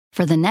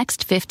For the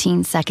next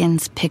 15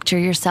 seconds, picture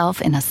yourself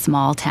in a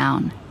small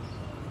town.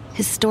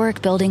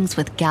 Historic buildings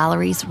with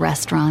galleries,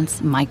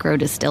 restaurants,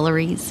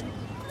 micro-distilleries.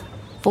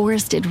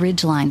 Forested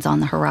ridgelines on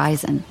the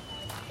horizon.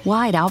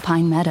 Wide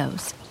alpine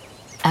meadows.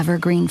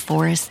 Evergreen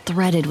forests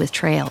threaded with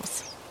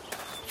trails.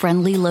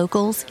 Friendly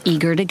locals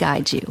eager to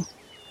guide you.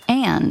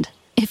 And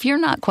if you're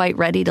not quite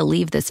ready to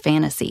leave this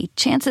fantasy,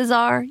 chances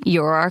are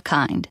you're our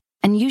kind.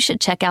 And you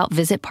should check out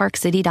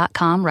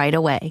visitparkcity.com right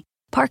away.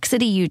 Park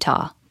City,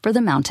 Utah, for the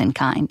mountain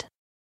kind.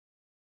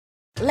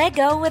 Let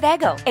go with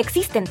ego.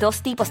 Existen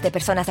dos tipos de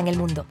personas en el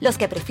mundo. Los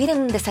que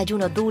prefieren un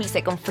desayuno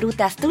dulce con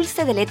frutas,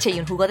 dulce de leche y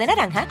un jugo de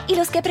naranja. Y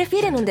los que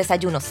prefieren un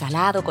desayuno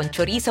salado con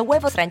chorizo,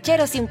 huevos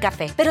rancheros y un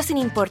café. Pero sin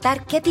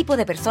importar qué tipo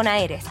de persona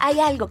eres, hay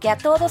algo que a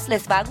todos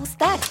les va a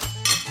gustar.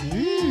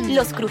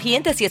 Los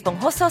crujientes y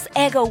esponjosos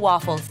Eggo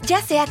Waffles.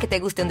 Ya sea que te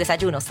guste un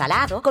desayuno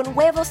salado, con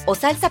huevos o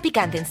salsa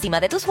picante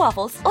encima de tus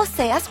waffles, o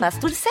seas más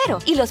dulcero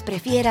y los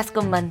prefieras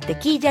con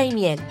mantequilla y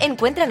miel.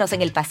 Encuéntranos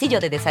en el pasillo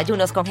de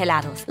desayunos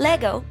congelados.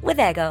 Lego with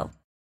Eggo.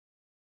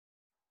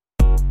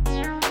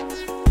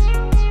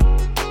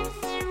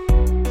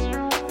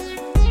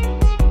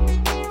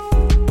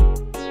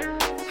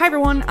 Hi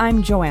everyone,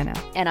 I'm Joanna.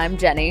 And I'm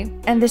Jenny.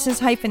 And this is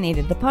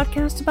Hyphenated, the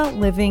podcast about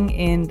living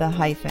in the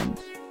hyphen.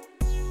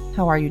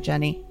 How are you,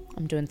 Jenny?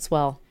 I'm doing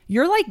swell.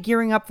 You're like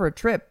gearing up for a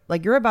trip.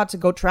 Like you're about to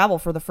go travel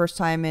for the first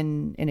time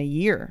in a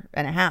year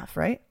and a half,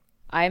 right?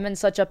 I'm in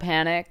such a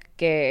panic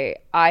que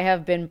I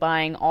have been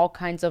buying all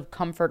kinds of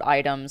comfort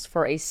items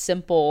for a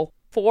simple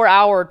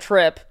 4-hour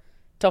trip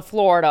to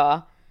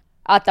Florida.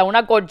 Hasta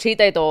una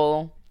colchita y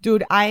todo.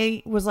 Dude,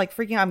 I was like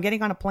freaking out. I'm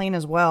getting on a plane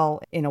as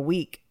well in a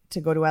week to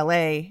go to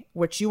LA,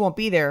 which you won't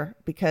be there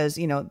because,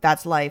 you know,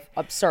 that's life.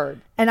 Absurd.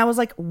 And I was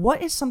like,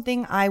 what is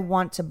something I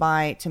want to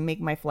buy to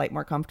make my flight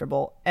more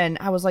comfortable? And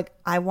I was like,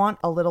 I want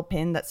a little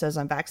pin that says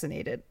I'm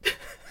vaccinated.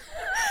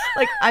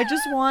 Like, I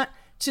just want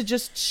to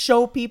just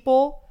show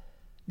people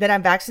that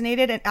I'm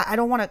vaccinated. And I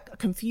don't want to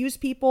confuse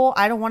people.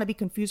 I don't want to be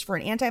confused for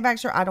an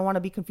anti-vaxxer. I don't want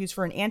to be confused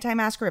for an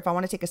anti-masker if I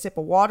want to take a sip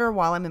of water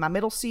while I'm in my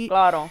middle seat.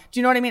 Claro. Do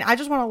you know what I mean? I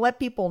just want to let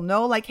people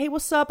know, like, hey,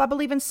 what's up? I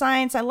believe in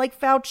science. I like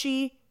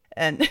Fauci.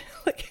 And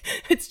like,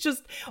 it's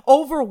just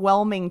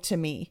overwhelming to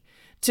me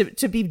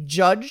to be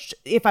judged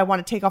if I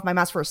want to take off my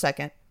mask for a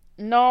second.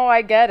 No,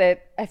 I get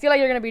it. I feel like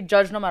you're going to be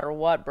judged no matter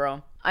what,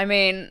 bro. I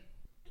mean,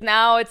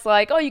 now it's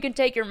like, oh, you can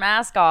take your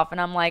mask off. And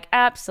I'm like,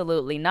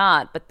 absolutely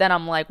not. But then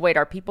I'm like, wait,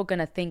 are people going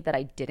to think that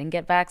I didn't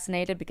get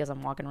vaccinated because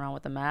I'm walking around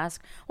with a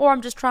mask? Or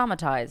I'm just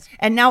traumatized?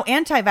 And now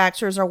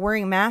anti-vaxxers are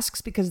wearing masks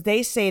because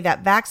they say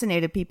that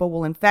vaccinated people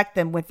will infect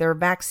them with their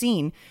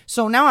vaccine.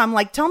 So now I'm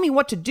like, tell me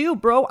what to do,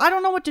 bro. I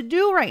don't know what to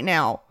do right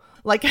now.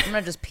 Like, I'm going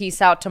to just peace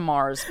out to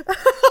Mars.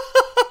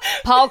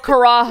 Paul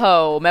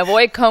Carajo, me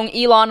voy con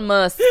Elon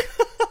Musk.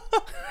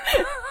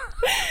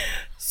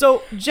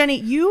 So, Jenny,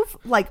 you've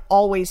like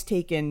always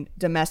taken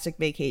domestic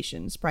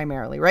vacations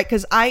primarily, right?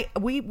 Because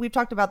we've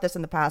talked about this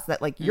in the past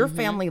that like your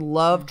family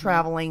loved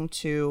traveling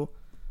to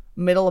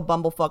middle of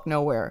bumblefuck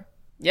nowhere.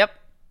 Yep.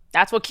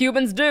 That's what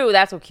Cubans do.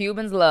 That's what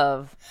Cubans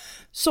love.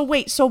 So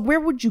wait, so where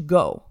would you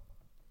go?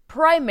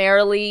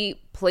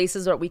 Primarily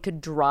places that we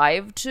could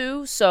drive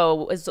to.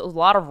 So it's a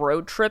lot of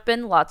road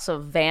tripping, lots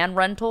of van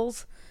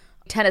rentals.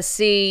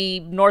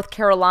 Tennessee, North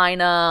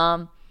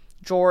Carolina,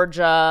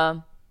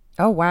 Georgia.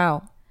 Oh,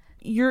 wow.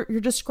 You're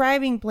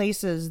describing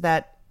places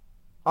that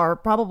are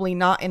probably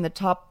not in the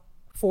top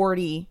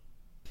 40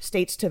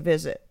 states to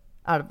visit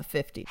out of the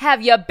 50.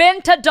 Have you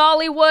been to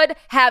Dollywood?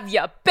 Have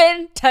you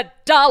been to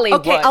Dollywood?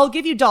 Okay, I'll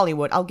give you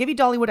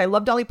Dollywood. I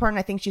love Dolly Parton.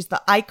 I think she's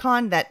the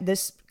icon that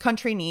this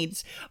country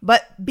needs.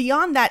 But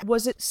beyond that,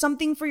 was it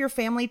something for your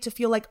family to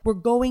feel like we're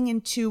going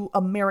into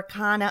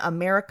Americana,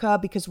 America,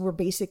 because we're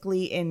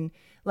basically in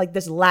like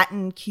this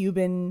Latin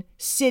Cuban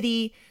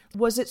city?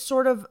 Was it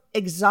sort of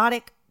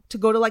exotic to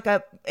go to like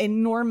a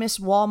enormous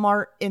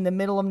Walmart in the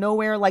middle of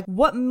nowhere? Like,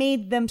 what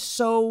made them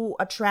so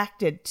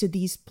attracted to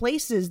these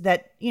places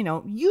that, you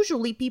know,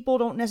 usually people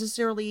don't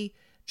necessarily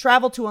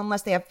travel to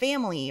unless they have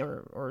family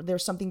or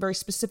there's something very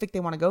specific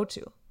they want to go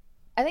to?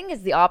 I think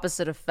it's the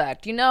opposite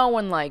effect. You know,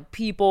 when like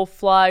people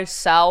fly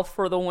south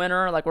for the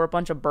winter, like we're a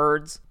bunch of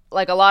birds.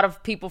 Like a lot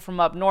of people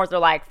from up north are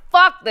like,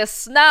 fuck this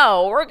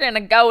snow, we're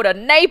gonna go to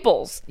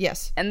Naples.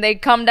 Yes. And they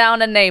come down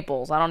to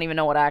Naples. I don't even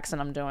know what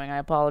accent I'm doing. I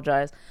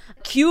apologize.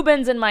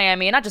 Cubans in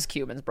Miami, and not just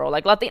Cubans, bro.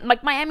 Like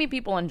Miami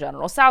people in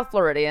general, South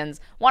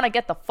Floridians, want to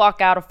get the fuck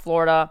out of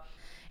Florida.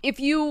 If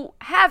you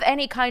have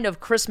any kind of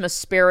Christmas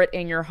spirit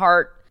in your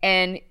heart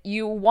and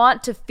you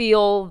want to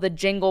feel the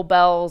jingle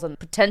bells and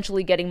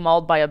potentially getting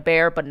mauled by a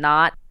bear, but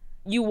not,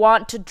 you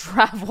want to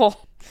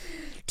travel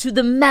to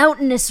the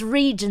mountainous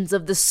regions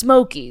of the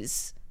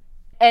Smokies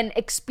and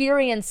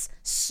experience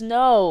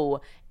snow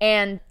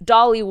and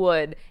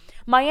Dollywood.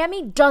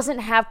 Miami doesn't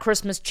have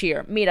Christmas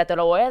cheer. Mira, te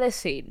lo voy a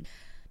decir.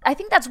 I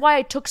think that's why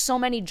I took so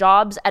many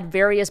jobs at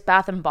various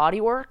Bath and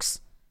Body Works.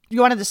 You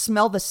wanted to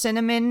smell the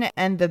cinnamon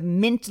and the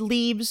mint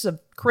leaves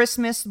of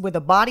Christmas with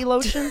a body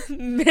lotion?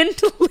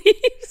 Mint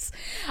leaves?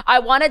 I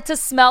wanted to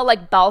smell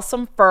like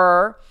balsam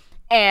fir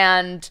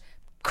and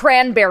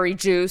cranberry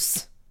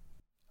juice.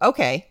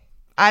 Okay.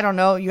 I don't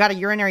know. You got a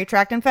urinary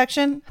tract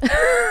infection?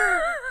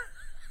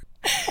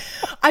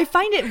 I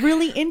find it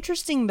really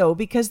interesting though,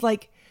 because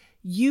like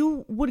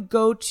you would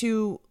go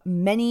to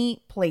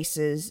many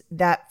places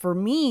that for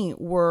me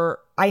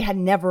I had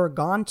never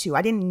gone to.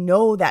 I didn't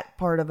know that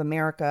part of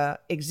America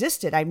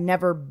existed. I've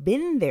never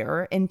been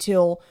there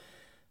until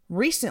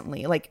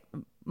recently, like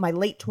my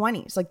late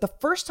 20s. Like the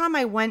first time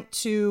I went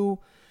to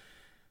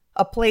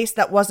a place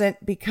that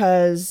wasn't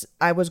because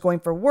I was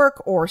going for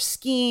work or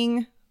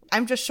skiing.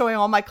 I'm just showing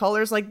all my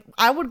colors. Like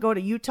I would go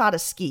to Utah to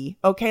ski.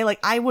 Okay. Like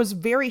I was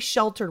very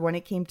sheltered when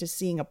it came to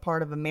seeing a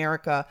part of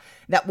America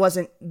that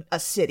wasn't a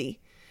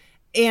city.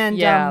 And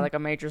like a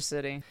major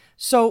city.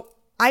 So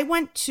I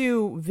went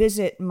to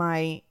visit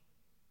my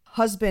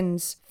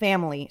husband's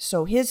family.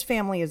 So his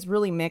family is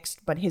really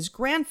mixed, but his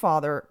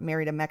grandfather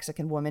married a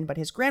Mexican woman, but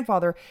his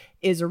grandfather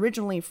is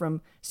originally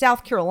from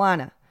South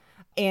Carolina.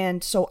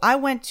 And so I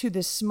went to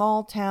this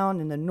small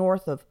town in the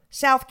north of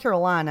South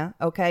Carolina,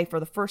 okay, for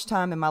the first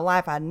time in my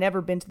life. I'd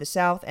never been to the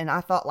South, and I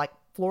thought like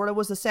Florida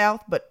was the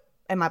South, but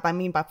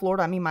by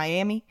Florida, I mean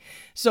Miami.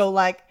 So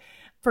like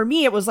for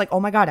me, it was like, oh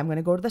my God, I'm going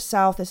to go to the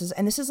South. This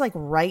is like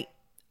right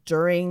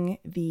during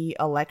the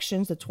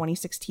elections, the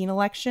 2016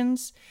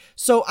 elections.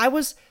 So I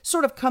was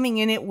sort of coming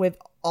in it with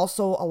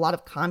also a lot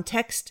of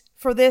context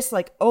for this,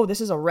 like, oh,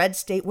 this is a red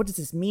state. What does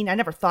this mean? I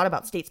never thought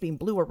about states being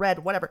blue or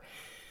red, whatever.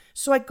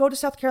 So I go to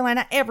South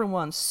Carolina.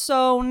 Everyone's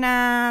so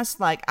nice.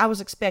 Like I was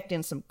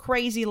expecting some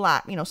crazy,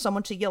 like,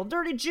 someone to yell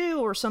dirty Jew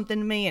or something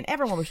to me. And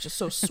everyone was just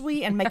so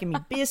sweet and making me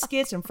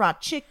biscuits and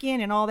fried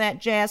chicken and all that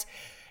jazz.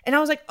 And I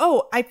was like,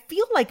 oh, I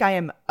feel like I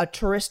am a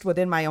tourist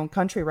within my own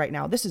country right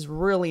now. This is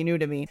really new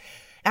to me.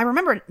 I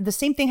remember the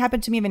same thing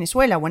happened to me in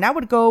Venezuela. When I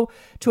would go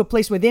to a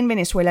place within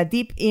Venezuela,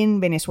 deep in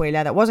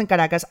Venezuela, that wasn't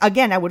Caracas,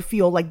 again, I would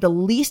feel like the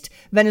least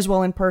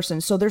Venezuelan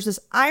person. So there's this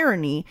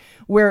irony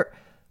where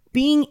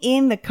being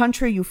in the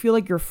country you feel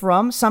like you're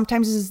from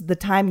sometimes is the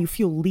time you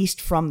feel least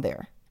from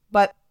there.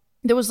 But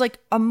there was like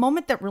a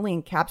moment that really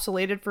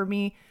encapsulated for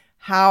me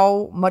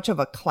how much of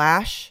a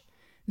clash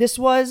this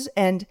was.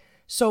 And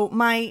so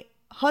my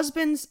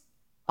husband's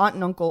aunt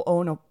and uncle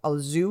own a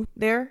zoo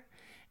there.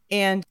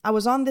 And I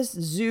was on this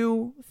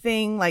zoo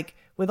thing, like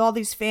with all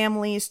these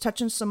families,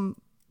 touching some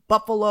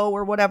buffalo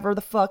or whatever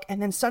the fuck. And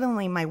then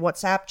suddenly my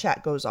WhatsApp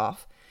chat goes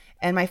off.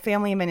 And my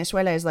family in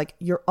Venezuela is like,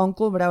 your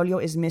uncle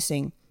Braulio is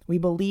missing. We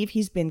believe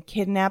he's been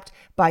kidnapped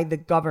by the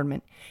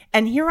government.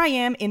 And here I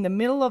am in the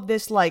middle of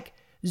this like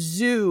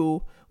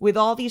zoo with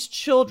all these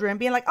children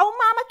being like, oh,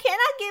 mama, can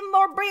I get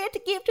more bread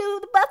to give to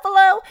the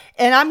buffalo?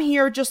 And I'm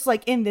here just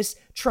like in this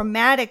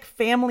traumatic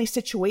family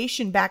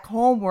situation back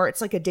home where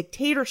it's like a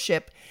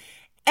dictatorship.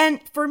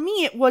 And for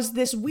me, it was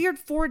this weird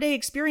 4-day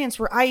experience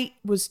where I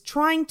was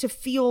trying to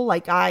feel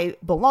like I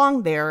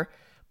belonged there,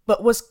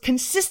 but was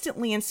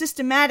consistently and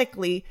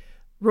systematically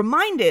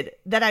reminded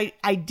that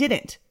I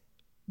didn't,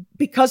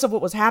 because of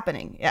what was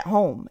happening at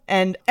home.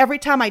 And every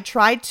time I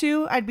tried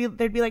to,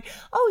 they'd be like,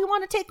 oh, you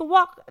want to take a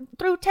walk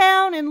through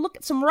town and look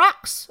at some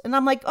rocks? And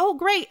I'm like, oh,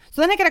 great.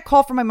 So then I get a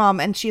call from my mom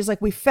and she's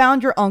like, we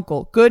found your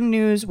uncle. Good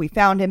news. We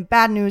found him.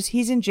 Bad news.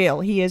 He's in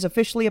jail. He is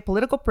officially a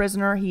political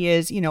prisoner. He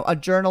is, a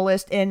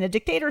journalist in a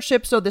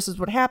dictatorship. So this is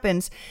what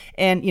happens.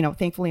 And,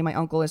 thankfully my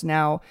uncle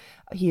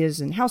he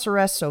is in house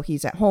arrest. So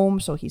he's at home.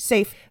 So he's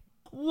safe.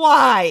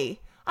 Why?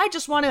 I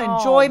just want to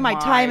enjoy my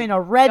time in a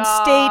red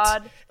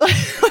state.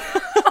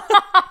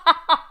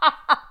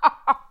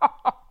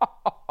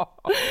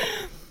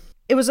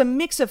 It was a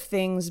mix of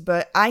things,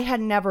 but I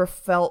had never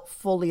felt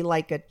fully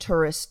like a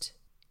tourist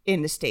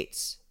in the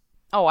States.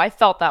 Oh, I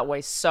felt that way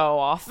so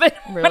often.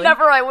 Really?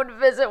 Whenever I would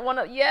visit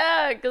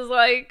because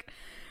like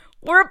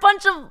we're a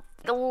bunch of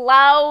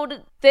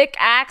loud, thick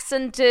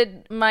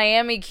accented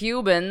Miami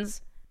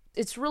Cubans.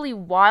 It's really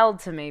wild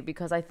to me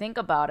because I think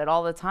about it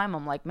all the time.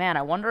 I'm like, man,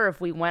 I wonder if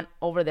we went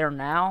over there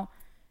now,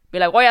 be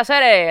like, oye,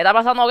 Cere, ¿está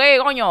pasando qué,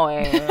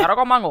 coño? Arroz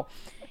con mango.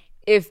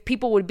 If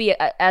people would be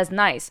as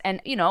nice.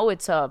 And,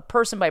 it's a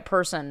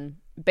person-by-person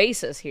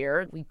basis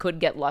here. We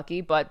could get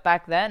lucky, but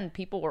back then,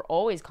 people were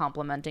always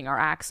complimenting our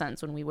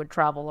accents when we would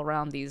travel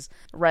around these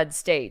red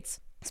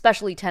states,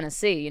 especially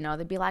Tennessee.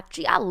 They'd be like,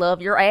 gee, I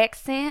love your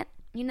accent.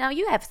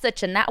 You have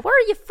such a where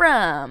are you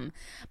from?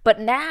 But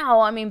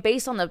now,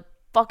 based on the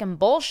fucking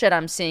bullshit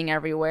I'm seeing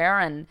everywhere,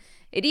 and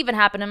it even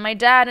happened to my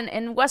dad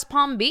in West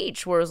Palm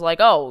Beach, where it's like,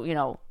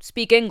 oh,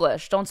 speak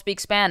English, don't speak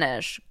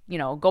Spanish,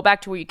 go back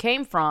to where you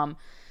came from.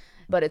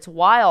 But it's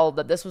wild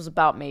that this was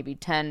about maybe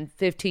 10,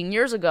 15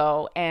 years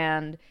ago,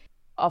 and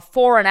a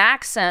foreign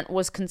accent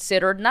was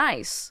considered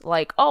nice.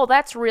 Like, oh,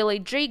 that's really,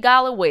 gee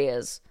golly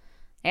whiz.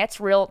 That's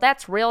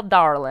real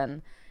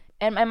darling.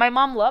 And my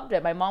mom loved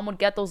it. My mom would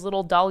get those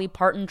little Dolly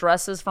Parton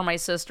dresses for my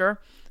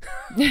sister.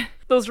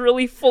 Those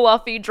really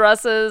fluffy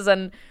dresses.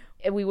 And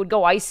we would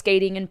go ice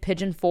skating in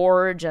Pigeon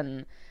Forge.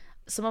 And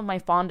some of my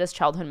fondest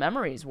childhood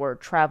memories were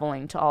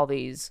traveling to all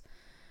these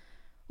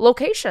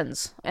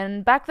locations.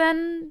 And back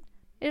then,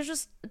 it was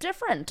just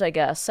different, I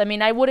guess.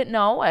 I wouldn't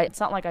know. It's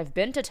not like I've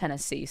been to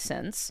Tennessee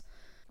since.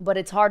 But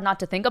it's hard not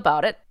to think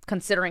about it,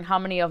 considering how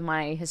many of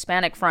my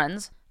Hispanic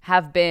friends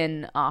have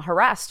been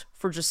harassed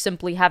for just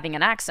simply having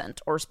an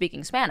accent or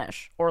speaking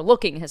Spanish or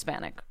looking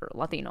Hispanic or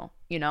Latino,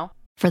 you know?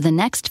 For the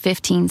next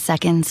 15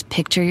 seconds,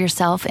 picture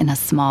yourself in a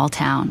small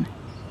town.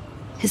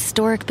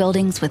 Historic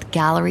buildings with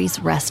galleries,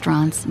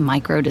 restaurants,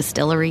 micro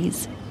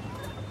distilleries.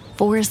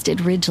 Forested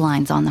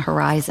ridgelines on the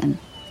horizon.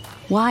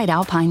 Wide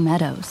alpine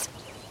meadows.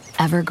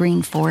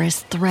 Evergreen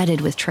forests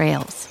threaded with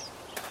trails.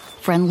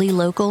 Friendly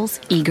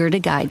locals eager to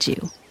guide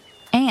you.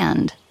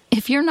 And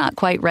if you're not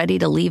quite ready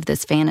to leave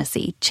this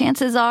fantasy,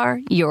 chances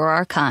are you're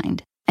our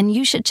kind. And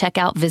you should check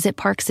out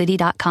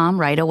visitparkcity.com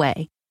right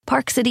away.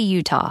 Park City,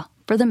 Utah,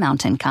 for the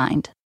mountain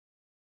kind.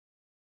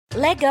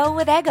 Let go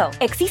with ego.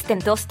 Existen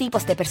dos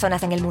tipos de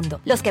personas en el mundo.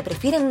 Los que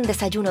prefieren un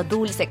desayuno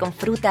dulce con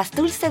frutas,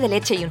 dulce de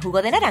leche y un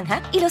jugo de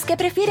naranja. Y los que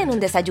prefieren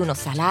un desayuno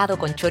salado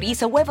con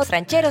chorizo, huevos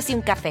rancheros y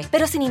un café.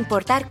 Pero sin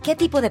importar qué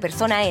tipo de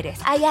persona eres,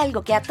 hay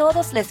algo que a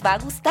todos les va a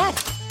gustar.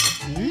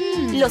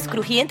 Los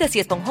crujientes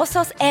y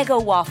esponjosos Eggo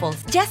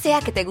Waffles. Ya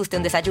sea que te guste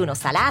un desayuno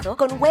salado,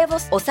 con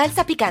huevos o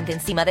salsa picante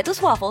encima de tus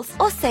waffles,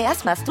 o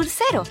seas más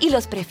dulcero y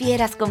los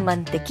prefieras con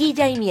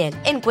mantequilla y miel.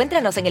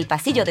 Encuéntranos en el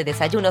pasillo de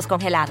desayunos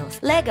congelados.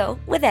 Lego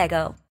with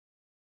Eggo.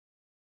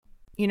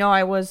 You know,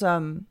 I was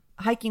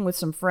hiking with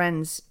some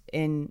friends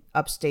in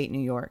upstate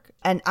New York.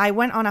 And I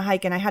went on a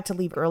hike and I had to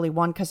leave early.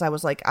 One, because I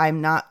was like,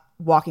 I'm not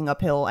walking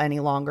uphill any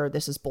longer.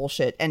 This is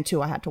bullshit. And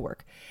two, I had to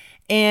work.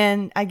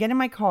 And I get in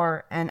my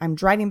car and I'm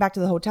driving back to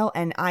the hotel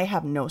and I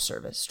have no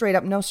service. Straight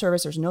up, no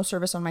service. There's no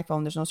service on my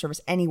phone. There's no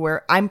service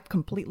anywhere. I'm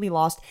completely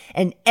lost.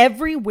 And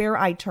everywhere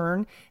I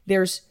turn,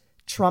 there's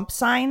Trump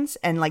signs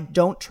and like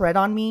don't tread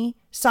on me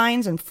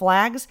signs and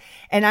flags.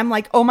 And I'm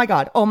like, oh my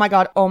God, oh my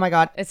God, oh my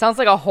God. It sounds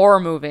like a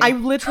horror movie. I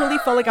literally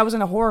felt like I was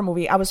in a horror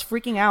movie. I was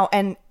freaking out.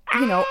 And,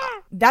 you know,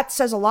 that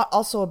says a lot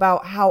also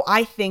about how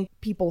I think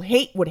people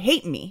would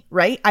hate me,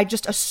 right? I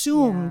just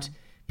assumed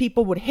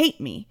people would hate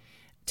me.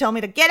 Tell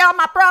me to get out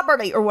my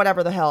property or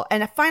whatever the hell.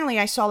 And finally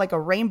I saw like a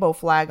rainbow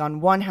flag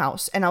on one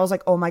house and I was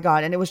like, oh my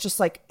God. And it was just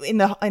like in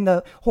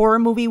the horror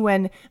movie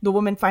when the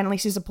woman finally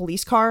sees a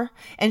police car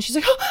and she's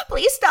like, oh,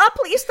 please stop,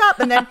 please stop.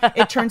 And then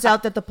it turns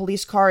out that the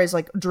police car is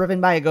like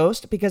driven by a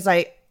ghost because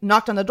I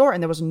knocked on the door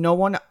and there was no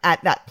one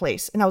at that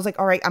place. And I was like,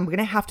 all right, I'm going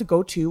to have to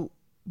go to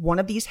one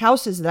of these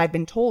houses that I've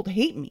been told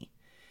hate me.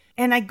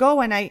 And I go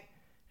and I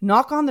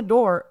knock on the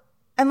door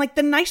and like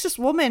the nicest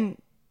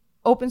woman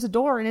opens the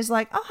door and is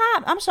like, oh,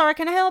 hi, I'm sorry,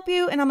 can I help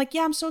you? And I'm like,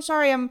 yeah, I'm so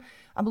sorry, I'm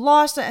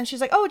lost. And she's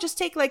like, oh, just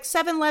take like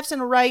 7 lefts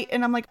and a right.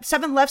 And I'm like,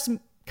 7 lefts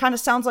kind of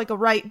sounds like a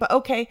right, but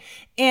okay.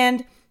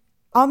 And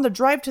on the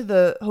drive to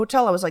the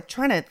hotel, I was like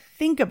trying to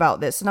think about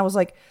this. And I was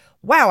like,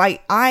 wow,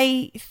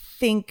 I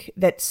think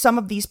that some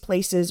of these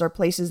places are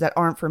places that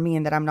aren't for me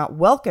and that I'm not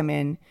welcome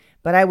in,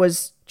 but I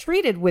was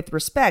treated with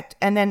respect.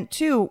 And then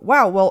two,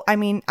 wow, well, I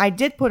mean, I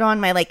did put on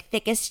my like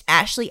thickest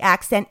Ashley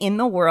accent in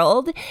the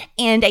world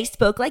and I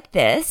spoke like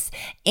this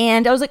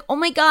and I was like, oh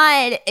my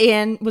God,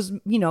 and was,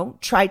 you know,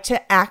 tried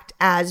to act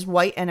as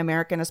white and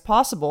American as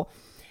possible.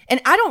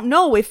 And I don't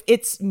know if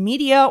it's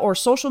media or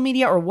social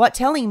media or what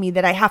telling me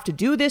that I have to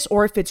do this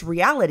or if it's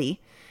reality,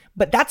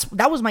 but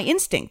that was my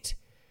instinct.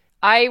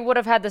 I would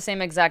have had the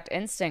same exact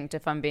instinct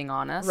if I'm being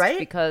honest. Right?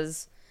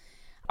 Because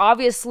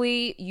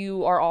obviously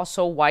you are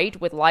also white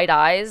with light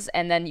eyes,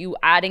 and then you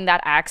adding that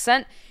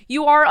accent,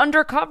 you are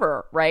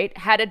undercover, right?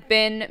 Had it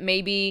been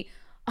maybe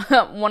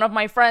one of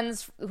my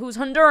friends who's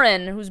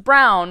Honduran, who's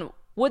brown,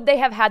 would they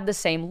have had the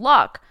same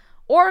luck?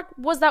 Or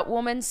was that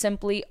woman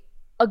simply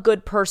a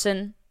good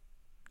person,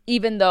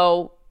 even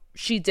though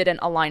she didn't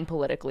align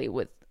politically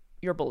with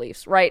your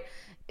beliefs, right?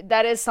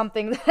 That is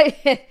something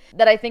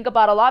that I think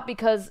about a lot,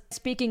 because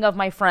speaking of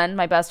my friend,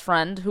 my best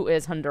friend, who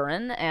is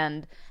Honduran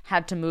and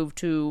had to move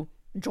to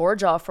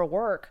Georgia for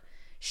work,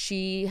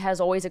 she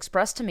has always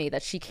expressed to me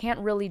that she can't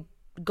really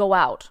go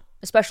out,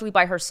 especially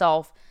by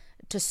herself,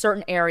 to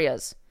certain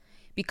areas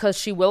because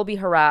she will be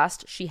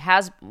harassed. She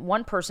has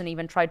one person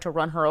even tried to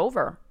run her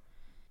over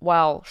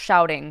while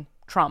shouting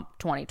Trump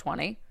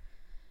 2020.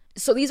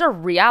 So these are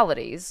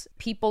realities.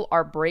 People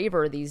are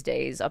braver these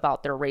days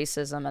about their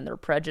racism and their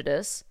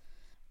prejudice.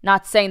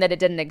 Not saying that it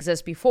didn't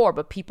exist before,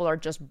 but people are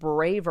just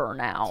braver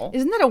now.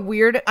 Isn't that a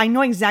weird... I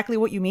know exactly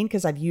what you mean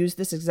because I've used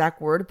this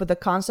exact word, but the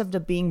concept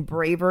of being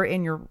braver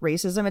in your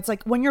racism, it's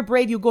like when you're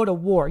brave, you go to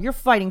war. You're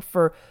fighting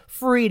for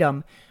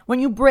freedom. When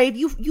you're brave,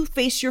 you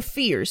face your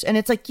fears. And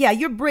it's like, yeah,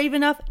 you're brave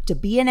enough to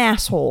be an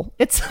asshole.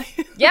 It's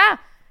like... Yeah,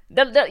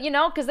 you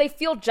know, because they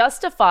feel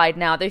justified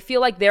now. They feel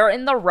like they're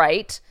in the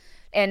right.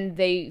 And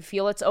they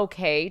feel it's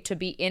okay to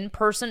be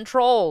in-person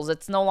trolls.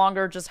 It's no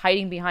longer just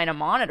hiding behind a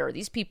monitor.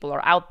 These people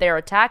are out there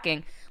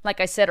attacking. Like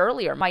I said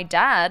earlier, my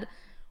dad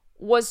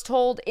was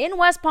told in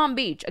West Palm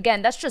Beach,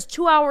 again, that's just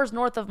 2 hours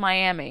north of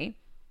Miami,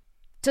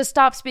 to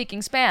stop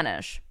speaking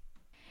Spanish.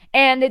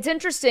 And it's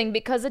interesting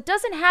because it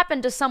doesn't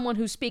happen to someone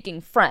who's speaking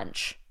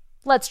French.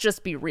 Let's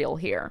just be real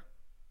here.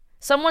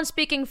 Someone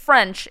speaking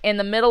French in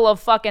the middle of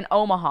fucking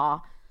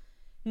Omaha,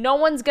 no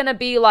one's gonna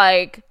be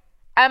like,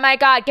 oh my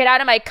God, get out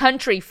of my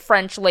country,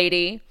 French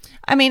lady.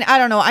 I mean, I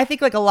don't know. I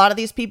think like a lot of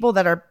these people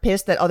that are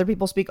pissed that other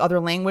people speak other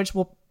language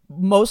will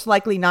most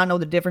likely not know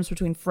the difference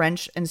between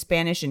French and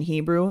Spanish and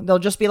Hebrew. They'll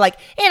just be like,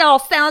 it all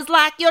sounds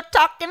like you're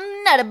talking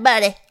nutty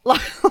buddy.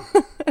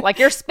 Like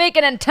you're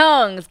speaking in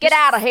tongues. Get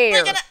out of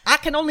here. I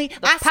can only...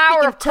 The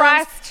power of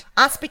Christ.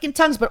 I speak in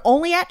tongues, but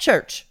only at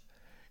church.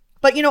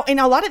 But, you know, in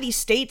a lot of these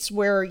states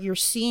where you're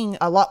seeing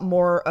a lot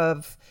more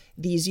of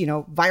these, you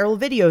know, viral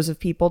videos of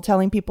people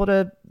telling people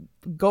to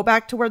go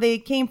back to where they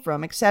came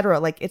from, etc.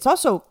 Like, it's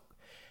also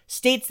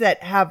states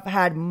that have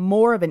had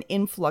more of an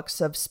influx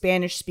of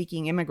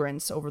Spanish-speaking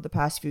immigrants over the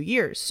past few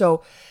years.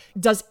 So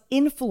does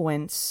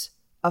influence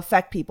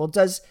affect people?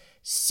 Does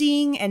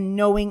seeing and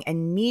knowing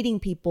and meeting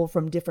people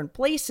from different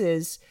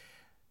places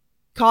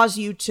cause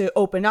you to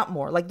open up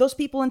more? Like those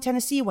people in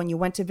Tennessee when you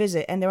went to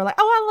visit and they were like,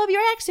 oh, I love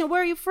your accent.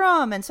 Where are you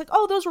from? And it's like,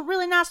 oh, those were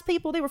really nice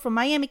people. They were from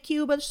Miami,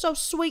 Cuba. They're so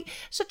sweet,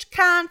 such a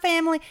kind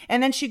family.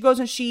 And then she goes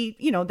and she,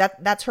 you know,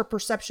 that's her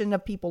perception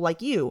of people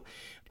like you.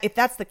 If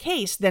that's the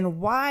case, then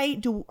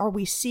why are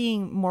we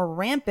seeing more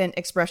rampant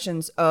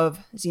expressions of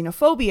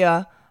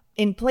xenophobia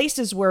in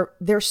places where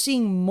they're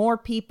seeing more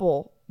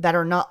people that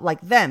are not like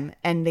them,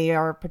 and they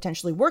are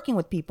potentially working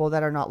with people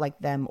that are not like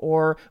them,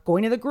 or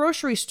going to the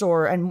grocery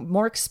store and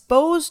more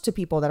exposed to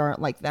people that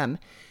aren't like them?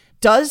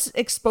 Does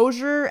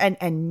exposure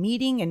and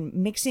meeting and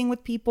mixing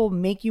with people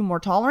make you more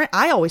tolerant?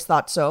 I always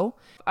thought so.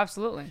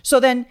 Absolutely. So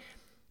then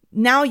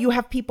now you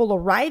have people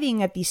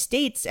arriving at these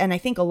states, and I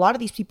think a lot of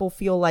these people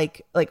feel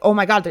like, oh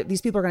my God,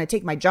 these people are going to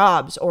take my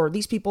jobs, or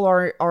these people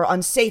are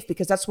unsafe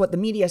because that's what the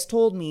media has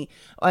told me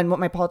and what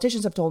my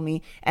politicians have told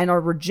me, and are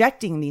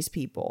rejecting these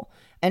people.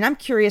 And I'm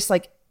curious,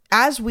 like,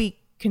 as we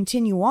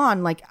continue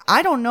on, like,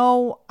 I don't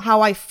know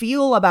how I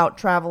feel about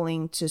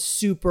traveling to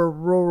super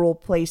rural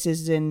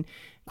places in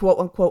quote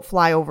unquote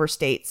flyover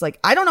states. Like,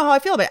 I don't know how I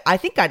feel about it. I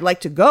think I'd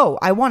like to go.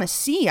 I want to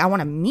see, I want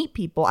to meet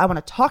people. I want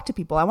to talk to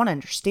people. I want to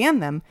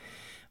understand them.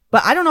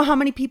 But I don't know how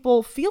many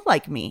people feel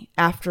like me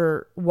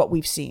after what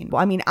we've seen.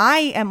 Well, I mean,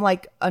 I am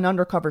like an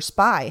undercover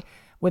spy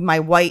with my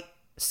white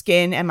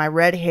skin and my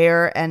red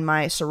hair and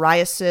my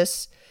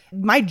psoriasis.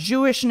 My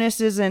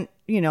Jewishness isn't,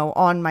 you know,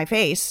 on my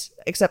face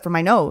except for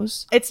my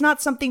nose. It's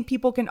not something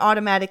people can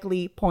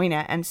automatically point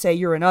at and say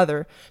you're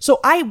another. So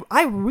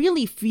I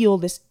really feel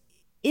this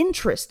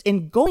interest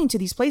in going to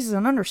these places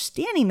and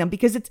understanding them,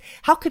 because it's,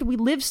 how could we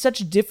live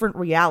such different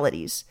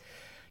realities?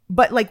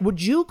 But like,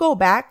 would you go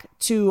back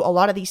to a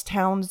lot of these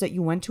towns that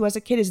you went to as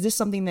a kid? Is this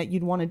something that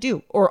you'd want to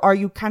do? Or are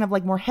you kind of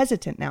like more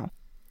hesitant now?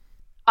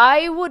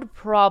 I would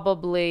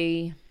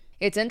probably...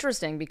 It's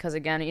interesting because,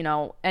 again, you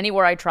know,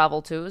 anywhere I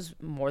travel to is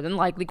more than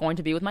likely going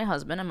to be with my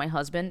husband, and my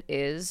husband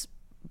is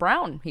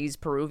brown. He's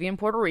Peruvian,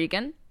 Puerto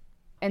Rican.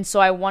 And so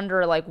I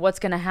wonder, like, what's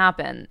going to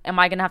happen? Am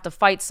I going to have to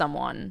fight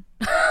someone?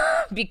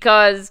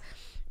 Because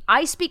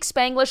I speak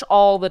Spanglish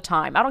all the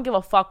time. I don't give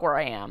a fuck where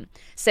I am.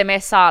 Se me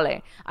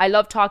sale. I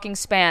love talking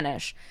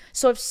Spanish.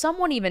 So if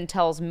someone even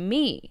tells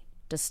me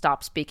to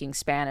stop speaking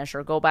Spanish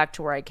or go back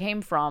to where I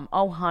came from,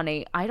 oh,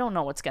 honey, I don't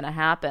know what's going to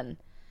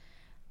happen.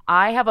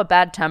 I have a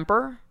bad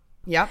temper.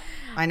 Yep,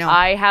 I know.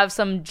 I have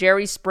some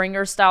Jerry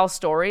Springer style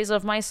stories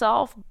of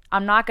myself.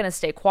 I'm not going to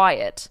stay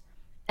quiet.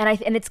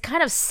 And it's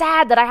kind of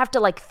sad that I have to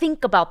like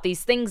think about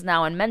these things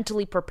now and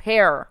mentally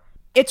prepare.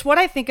 It's what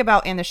I think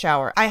about in the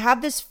shower. I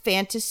have this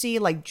fantasy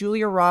like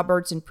Julia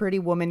Roberts and Pretty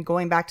Woman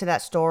going back to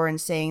that store and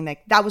saying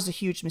that was a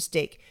huge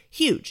mistake.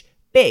 Huge,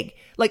 big.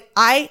 Like,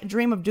 I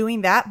dream of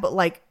doing that, but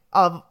like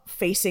of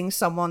facing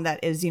someone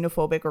that is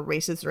xenophobic or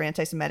racist or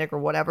anti-Semitic or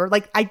whatever.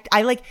 Like,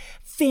 I like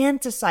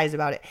fantasize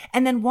about it.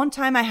 And then one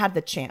time I had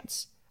the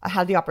chance. I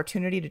had the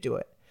opportunity to do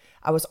it.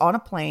 I was on a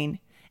plane,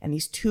 and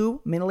these two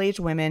middle-aged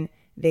women,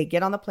 they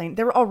get on the plane.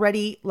 They were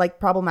already like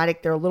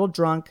problematic. They're a little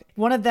drunk.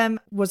 One of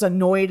them was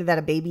annoyed that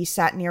a baby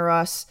sat near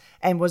us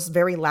and was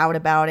very loud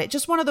about it.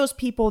 Just one of those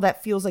people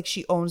that feels like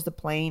she owns the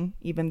plane,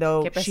 even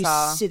though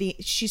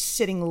she's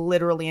sitting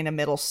literally in a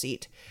middle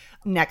seat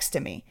next to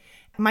me.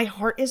 My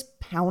heart is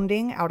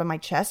pounding out of my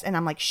chest, and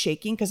I'm like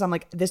shaking because I'm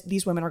like,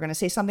 these women are going to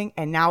say something,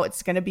 and now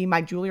it's going to be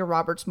my Julia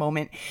Roberts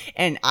moment,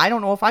 and I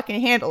don't know if I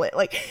can handle it.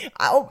 Like,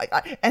 oh my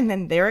God. And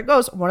then there it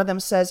goes. One of them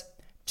says,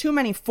 too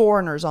many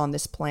foreigners on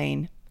this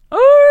plane.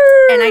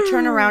 And I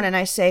turn around and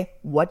I say,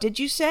 what did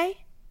you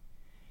say?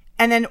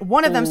 And then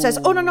one of them says,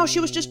 oh, no, she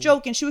was just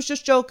joking. She was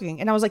just joking.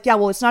 And I was like, yeah,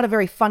 well, it's not a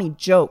very funny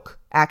joke,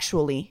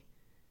 actually.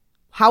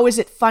 How is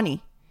it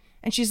funny?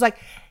 And she's like,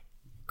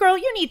 girl,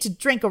 you need to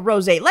drink a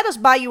rosé. Let us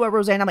buy you a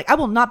rosé. And I'm like, I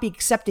will not be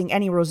accepting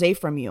any rosé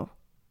from you.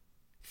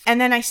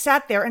 And then I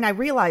sat there and I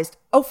realized,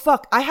 oh,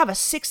 fuck, I have a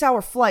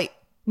 6-hour flight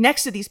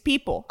next to these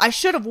people. I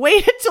should have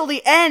waited till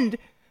the end.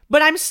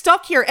 But I'm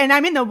stuck here and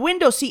I'm in the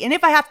window seat. And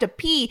if I have to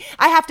pee,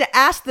 I have to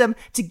ask them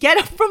to get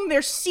up from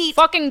their seat.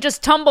 Fucking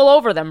just tumble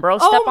over them, bro.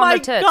 Step on their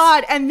tits. Oh my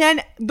God. And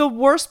then the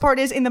worst part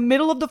is, in the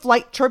middle of the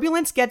flight,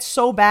 turbulence gets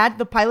so bad.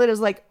 The pilot is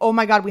like, oh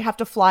my God, we have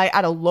to fly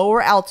at a lower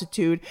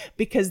altitude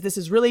because this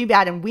is really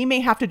bad. And we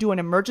may have to do an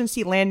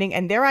emergency landing.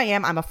 And there I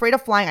am. I'm afraid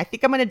of flying. I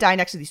think I'm going to die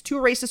next to these two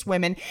racist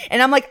women.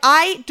 And I'm like,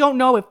 I don't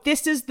know if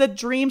this is the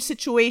dream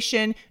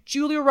situation.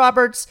 Julia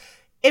Roberts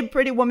in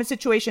Pretty Woman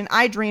situation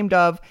I dreamed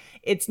of.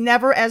 It's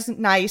never as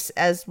nice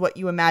as what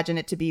you imagine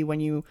it to be when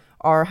you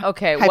are.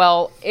 Okay,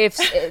 well, if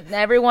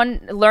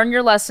everyone learn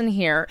your lesson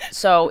here.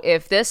 So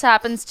if this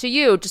happens to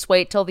you, just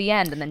wait till the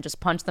end and then just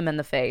punch them in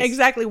the face.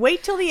 Exactly.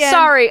 Wait till the end.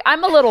 Sorry,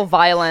 I'm a little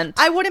violent.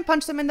 I wouldn't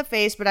punch them in the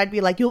face, but I'd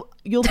be like, you'll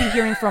be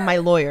hearing from my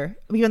lawyer,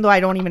 even though I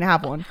don't even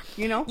have one.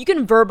 You know? You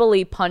can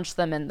verbally punch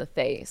them in the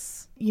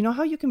face. You know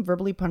how you can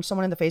verbally punch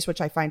someone in the face,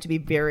 which I find to be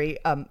very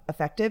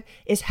effective,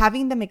 is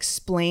having them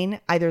explain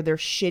either their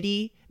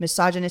shitty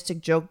misogynistic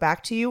joke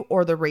back to you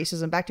or their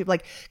racism back to you.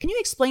 Like, can you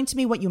explain to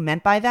me what you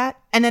meant by that?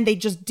 And then they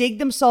just dig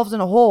themselves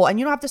in a hole and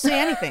you don't have to say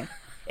anything.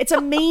 It's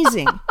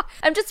amazing.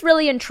 I'm just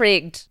really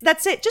intrigued.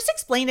 That's it. Just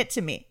explain it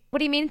to me. What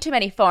do you mean too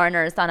many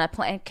foreigners on a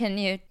plane? Can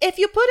you? If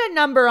you put a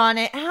number on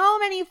it, how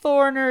many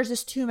foreigners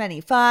is too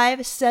many?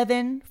 5,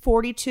 7,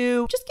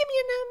 42? Just give me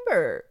a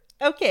number.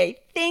 Okay,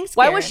 thanks,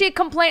 Why Karen. was she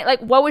complaining? Like,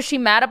 what was she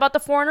mad about the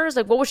foreigners?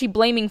 Like, what was she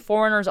blaming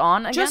foreigners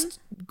on again?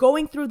 Just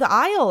going through the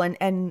aisle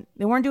and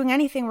they weren't doing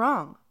anything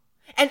wrong.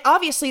 And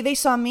obviously they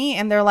saw me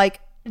and they're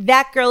like,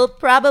 that girl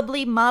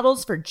probably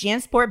models for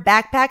Jansport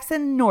backpacks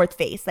and North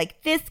Face.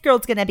 Like, this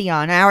girl's gonna be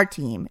on our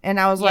team. And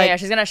I was yeah,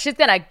 she's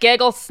gonna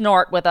giggle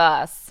snort with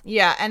us.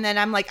 Yeah, and then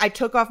I'm like, I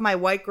took off my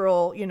white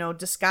girl,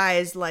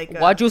 disguise like.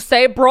 What'd you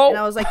say, bro? And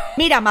I was like,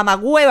 mira,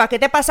 mamagüeva, ¿qué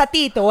te pasa a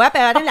ti? Te voy a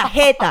pegar en la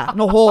jeta.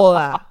 No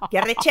joda.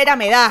 Qué arrechera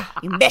me da,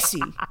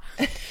 imbécil.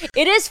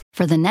 It is.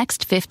 For the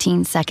next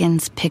 15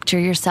 seconds, picture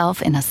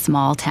yourself in a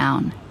small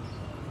town.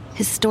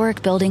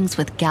 Historic buildings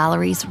with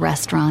galleries,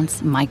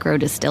 restaurants, micro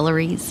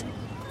distilleries.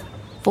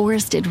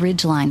 Forested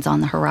ridgelines on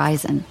the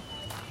horizon.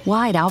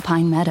 Wide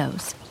alpine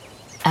meadows.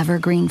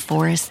 Evergreen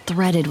forests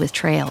threaded with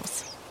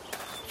trails.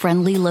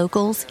 Friendly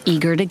locals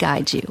eager to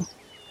guide you.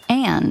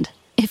 And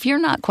if you're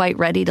not quite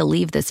ready to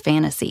leave this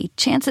fantasy,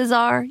 chances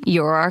are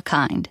you're our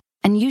kind.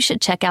 And you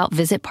should check out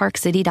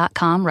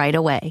visitparkcity.com right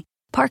away.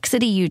 Park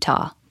City,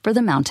 Utah, for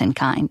the mountain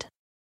kind.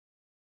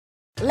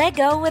 Let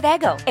go with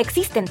ego.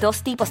 Existen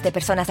dos tipos de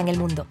personas en el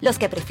mundo. Los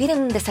que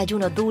prefieren un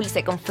desayuno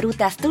dulce con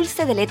frutas,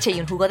 dulce de leche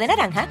y un jugo de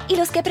naranja. Y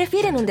los que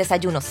prefieren un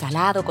desayuno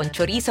salado con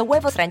chorizo,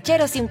 huevos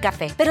rancheros y un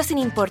café. Pero sin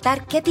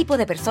importar qué tipo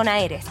de persona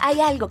eres, hay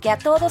algo que a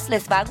todos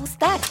les va a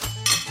gustar.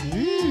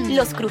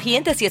 Los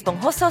crujientes y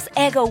esponjosos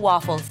Eggo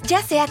Waffles.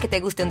 Ya sea que te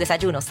guste un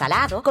desayuno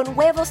salado, con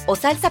huevos o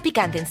salsa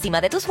picante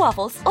encima de tus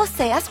waffles, o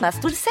seas más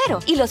dulcero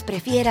y los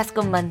prefieras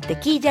con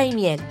mantequilla y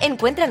miel.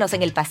 Encuéntranos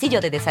en el pasillo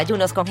de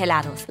desayunos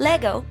congelados.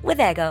 Leggo with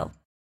Eggo.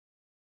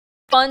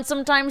 Fun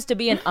sometimes to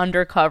be an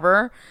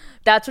undercover.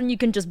 That's when you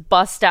can just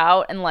bust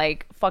out and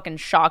like fucking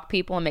shock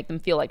people and make them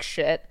feel like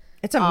shit.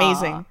 It's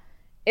amazing.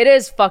 It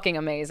is fucking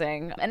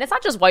amazing. And it's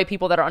not just white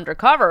people that are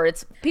undercover.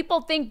 It's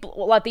people think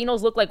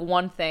Latinos look like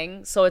one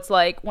thing. So it's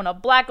like when a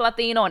black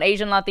Latino and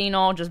Asian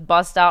Latino just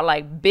bust out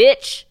like,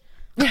 bitch.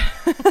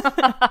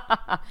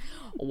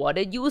 What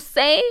did you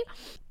say?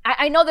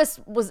 I know this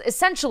was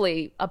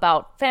essentially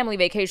about family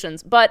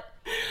vacations, but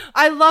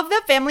I love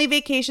that family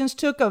vacations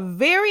took a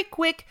very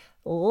quick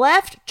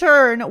left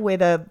turn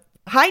with a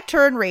high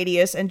turn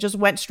radius and just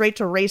went straight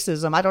to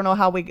racism. I don't know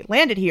how we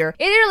landed here.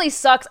 It really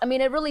sucks. I mean,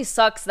 it really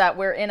sucks that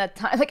we're in a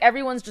time, like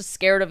everyone's just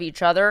scared of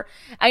each other.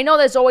 I know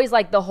there's always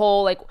like the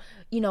whole like,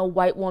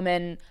 white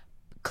woman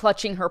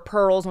clutching her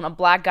pearls when a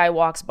black guy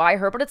walks by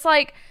her. But it's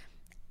like,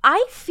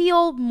 I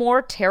feel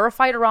more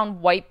terrified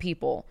around white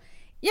people.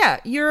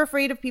 Yeah, you're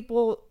afraid of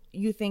people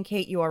you think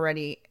hate you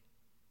already.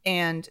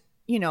 And,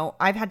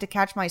 I've had to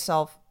catch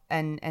myself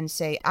and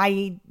say,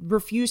 I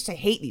refuse to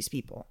hate these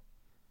people.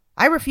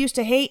 I refuse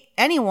to hate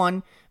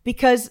anyone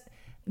because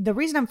the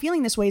reason I'm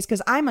feeling this way is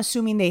because I'm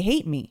assuming they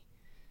hate me.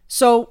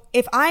 So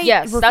if I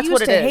refuse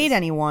to hate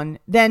anyone,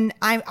 then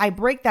I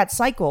break that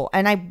cycle.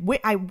 And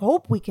I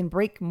hope we can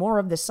break more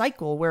of the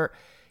cycle where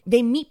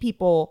they meet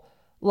people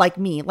like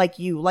me, like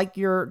you, like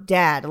your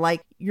dad,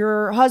 like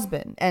your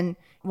husband. And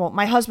well,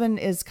 my husband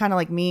is kind of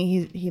like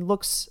me. He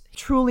looks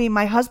truly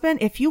my husband.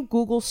 If you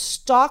Google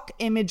stock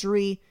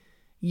imagery,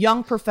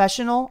 young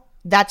professional,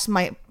 that's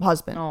my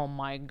husband. Oh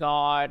my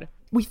God.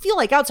 We feel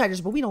like outsiders,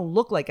 but we don't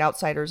look like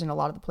outsiders in a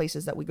lot of the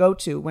places that we go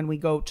to when we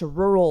go to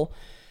rural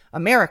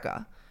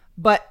America.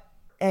 But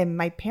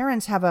my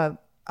parents have a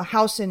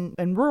house in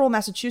rural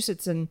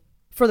Massachusetts. And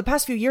for the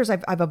past few years,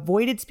 I've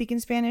avoided speaking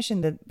Spanish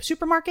in the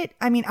supermarket.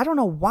 I mean, I don't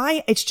know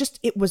why. It's just,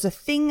 it was a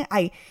thing.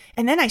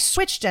 And then I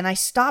switched and I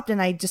stopped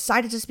and I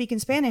decided to speak in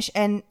Spanish.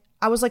 And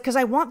I was like, because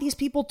I want these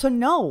people to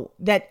know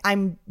that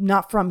I'm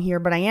not from here,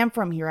 but I am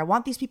from here. I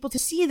want these people to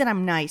see that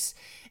I'm nice,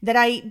 that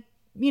I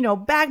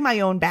bag my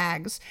own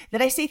bags,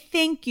 that I say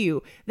thank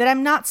you, that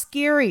I'm not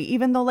scary,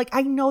 even though like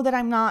I know that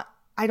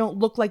I don't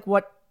look like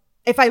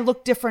if I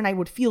look different, I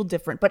would feel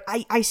different. But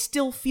I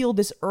still feel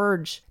this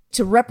urge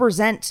to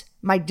represent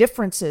my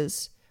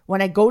differences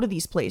when I go to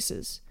these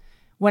places,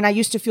 when I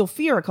used to feel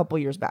fear a couple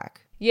years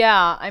back.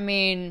 Yeah, I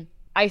mean,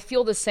 I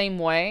feel the same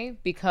way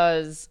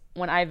because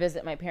when I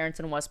visit my parents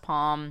in West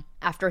Palm,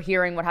 after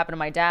hearing what happened to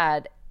my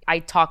dad, I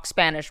talk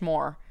Spanish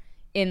more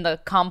in the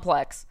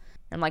complex.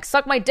 I'm like,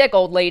 suck my dick,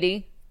 old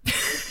lady.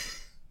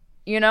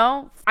 You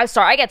know?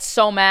 I get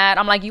so mad.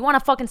 I'm like, you want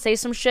to fucking say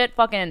some shit?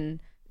 Fucking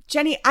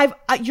Jenny,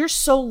 you're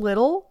so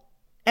little,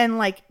 and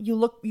like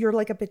you're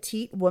like a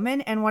petite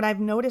woman, and what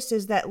I've noticed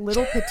is that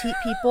little petite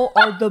people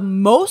are the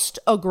most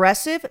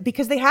aggressive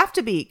because they have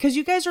to be. Because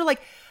you guys are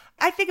like,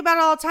 I think about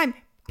it all the time.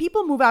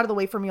 People move out of the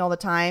way for me all the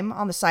time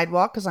on the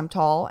sidewalk because I'm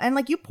tall, and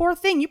like, you poor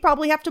thing, you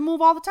probably have to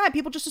move all the time.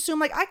 People just assume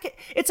like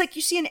it's like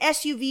you see an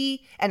SUV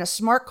and a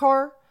smart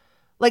car.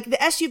 Like the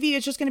SUV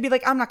is just going to be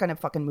like, I'm not going to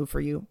fucking move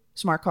for you,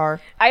 smart car.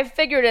 I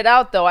figured it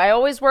out though. I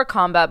always wear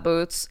combat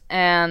boots,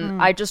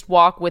 and I just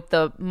walk with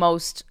the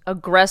most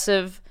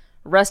aggressive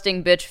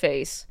resting bitch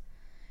face,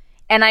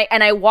 and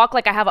I walk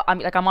like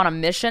I'm on a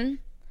mission,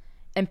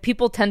 and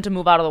people tend to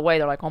move out of the way.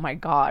 They're like, oh my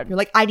god. You're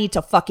like, I need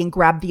to fucking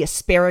grab the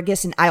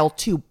asparagus in aisle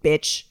 2,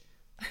 bitch.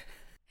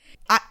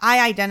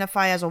 I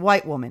identify as a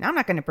white woman. I'm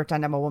not going to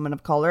pretend I'm a woman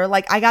of color.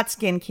 Like, I got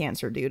skin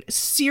cancer, dude.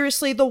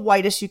 Seriously, the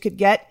whitest you could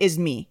get is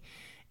me.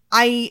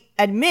 I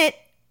admit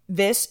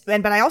this,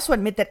 but I also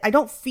admit that I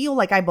don't feel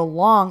like I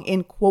belong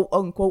in quote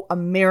unquote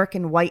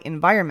American white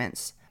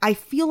environments. I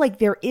feel like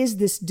there is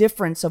this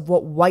difference of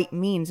what white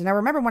means. And I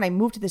remember when I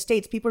moved to the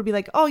States, people would be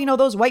like, oh, you know,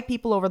 those white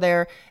people over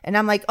there. And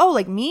I'm like, oh,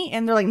 like me?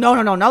 And they're like,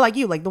 no, not like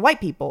you, like the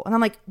white people. And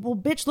I'm like, well,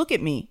 bitch, look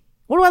at me.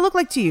 What do I look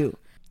like to you?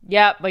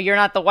 Yeah, but you're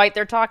not the white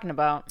they're talking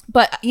about.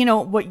 But, you know,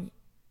 what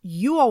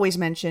you always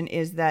mention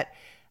is that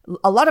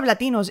a lot of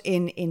Latinos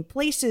in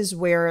places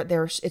where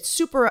it's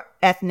super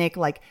ethnic,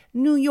 like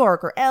New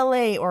York or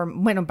LA or,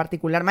 bueno, en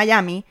particular,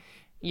 Miami.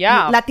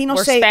 Yeah, Latinos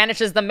where say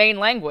Spanish is the main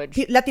language.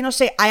 Latinos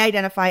say, I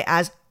identify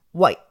as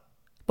white.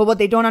 But what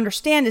they don't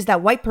understand is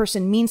that white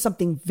person means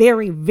something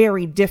very,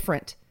 very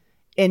different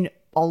in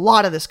a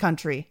lot of this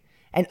country.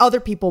 And other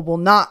people will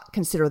not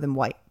consider them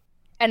white.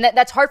 And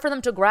that's hard for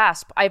them to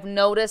grasp. I've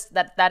noticed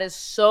that is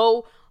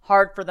so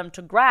hard for them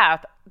to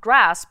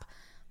grasp.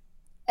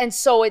 And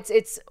so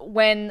it's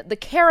when the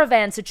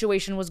caravan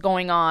situation was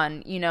going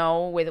on, you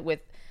know, with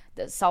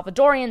the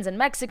Salvadorians and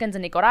Mexicans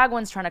and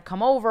Nicaraguans trying to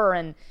come over,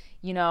 and,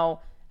 you know,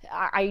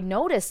 I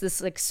noticed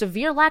this like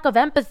severe lack of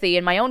empathy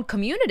in my own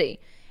community.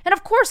 And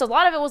of course, a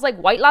lot of it was like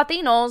white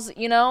Latinos,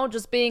 you know,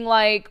 just being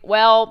like,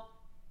 well,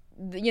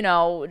 you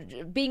know,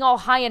 being all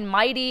high and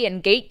mighty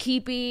and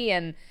gatekeepy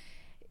and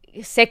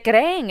se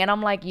creen. And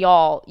I'm like,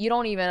 y'all, you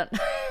don't even...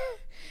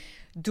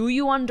 Do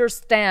you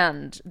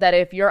understand that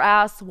if your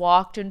ass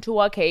walked into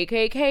a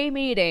KKK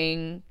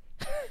meeting,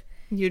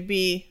 you'd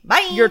be,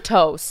 bye. You're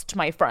toast,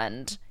 my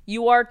friend.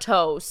 You are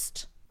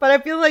toast. But I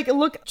feel like,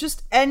 look,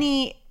 just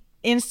any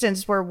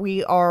instance where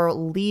we are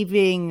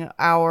leaving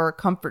our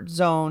comfort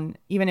zone,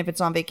 even if it's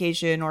on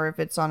vacation or if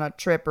it's on a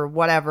trip or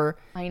whatever.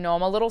 I know,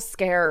 I'm a little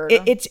scared.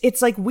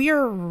 It's like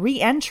we're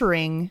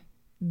re-entering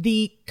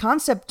the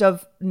concept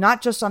of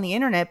not just on the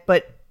internet,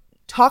 but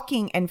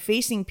talking and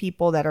facing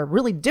people that are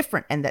really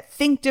different and that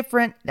think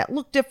different, that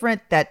look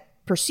different, that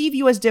perceive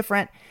you as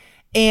different.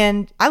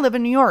 And I live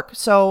in New York,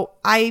 so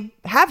I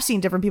have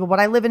seen different people,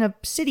 but I live in a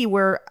city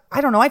where, I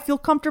don't know, I feel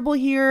comfortable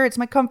here. It's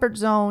my comfort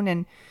zone.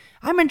 And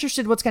I'm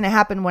interested what's going to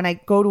happen when I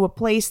go to a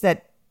place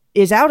that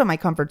is out of my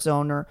comfort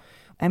zone, or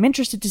I'm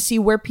interested to see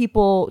where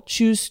people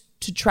choose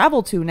to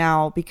travel to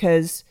now,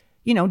 because,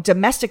 you know,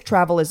 domestic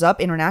travel is up.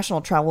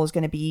 International travel is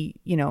going to be,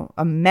 you know,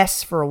 a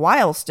mess for a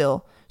while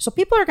still. So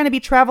people are going to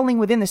be traveling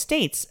within the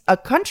States, a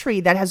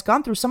country that has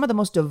gone through some of the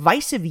most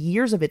divisive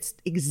years of its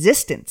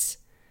existence.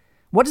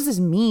 What does this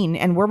mean,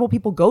 and where will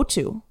people go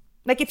to?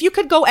 Like, if you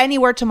could go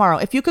anywhere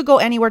tomorrow,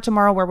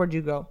 where would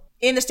you go?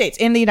 In the States,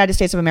 in the United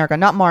States of America,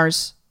 not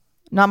Mars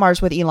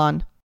with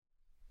Elon.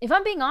 If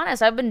I'm being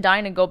honest, I've been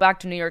dying to go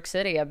back to New York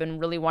City. I've been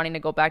really wanting to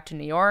go back to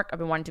New York. I've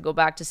been wanting to go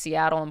back to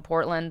Seattle and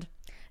Portland.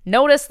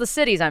 Notice the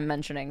cities I'm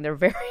mentioning. They're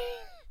very,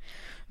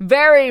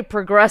 very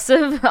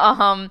progressive.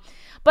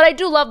 But I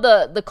do love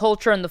the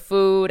culture and the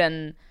food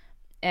and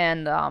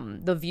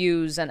the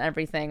views and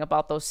everything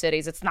about those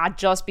cities. It's not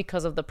just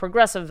because of the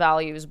progressive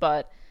values,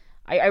 but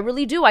I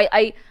really do.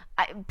 I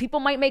people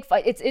might make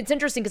it's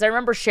interesting because I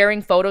remember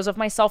sharing photos of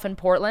myself in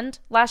Portland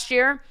last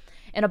year,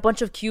 and a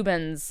bunch of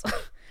Cubans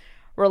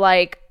were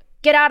like,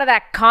 "Get out of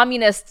that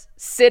communist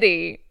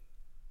city,"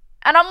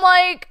 and I'm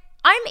like,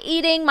 I'm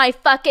eating my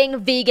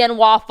fucking vegan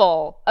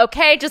waffle.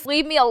 Okay, just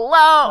leave me alone.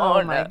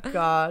 Oh my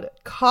god,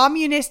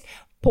 communist.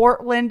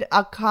 Portland,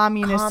 a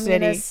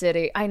communist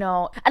city. I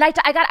know. And I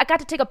got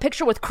to take a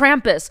picture with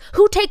Krampus.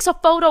 Who takes a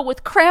photo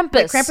with Krampus?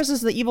 Wait, Krampus is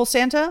the evil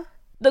Santa?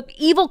 The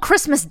evil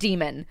Christmas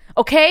demon,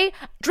 okay?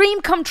 Dream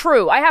come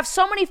true. I have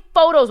so many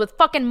photos with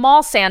fucking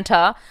mall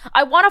Santa.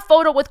 I want a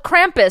photo with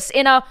Krampus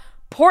in a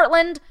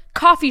Portland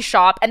coffee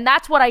shop, and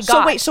that's what I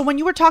got. So when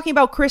you were talking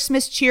about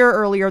Christmas cheer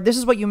earlier, this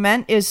is what you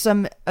meant, is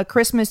a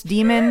Christmas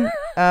demon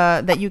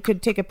that you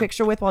could take a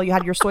picture with while you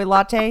had your soy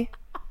latte?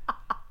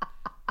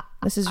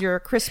 This is your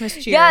Christmas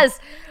cheer. Yes.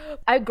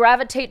 I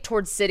gravitate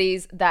towards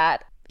cities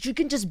that you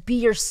can just be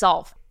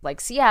yourself,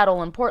 like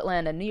Seattle and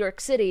Portland and New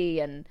York City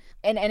and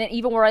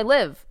even where I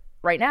live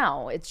right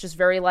now. It's just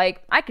very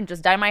like, I can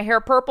just dye my hair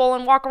purple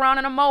and walk around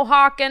in a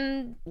mohawk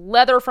and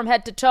leather from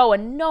head to toe,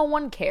 and no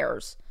one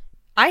cares.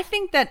 I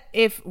think that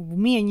if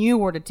me and you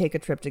were to take a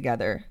trip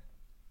together,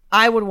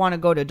 I would want to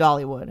go to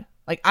Dollywood.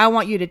 Like, I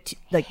want you to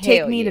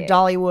take me to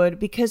Dollywood,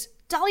 because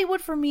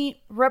Dollywood for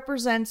me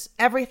represents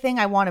everything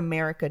I want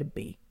America to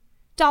be.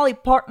 Dolly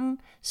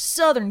Parton,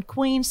 Southern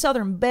Queen,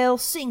 Southern Belle,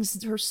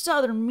 sings her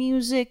Southern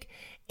music,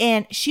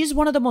 and she's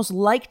one of the most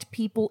liked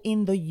people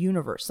in the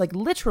universe. Like,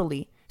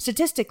 literally,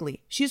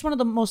 statistically, she's one of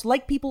the most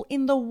liked people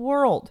in the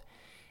world.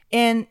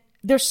 And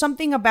there's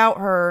something about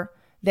her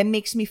that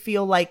makes me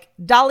feel like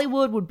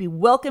Dollywood would be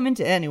welcoming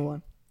to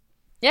anyone.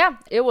 Yeah,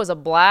 it was a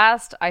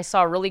blast. I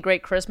saw a really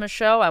great Christmas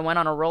show. I went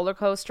on a roller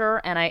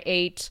coaster and I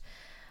ate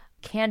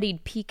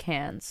candied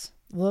pecans.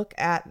 Look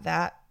at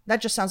that.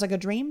 That just sounds like a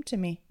dream to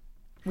me.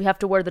 We have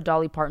to wear the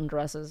Dolly Parton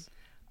dresses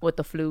with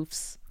the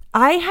floofs.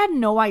 I had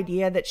no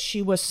idea that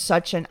she was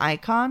such an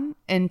icon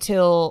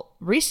until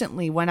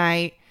recently, when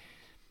I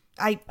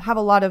have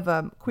a lot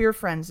of queer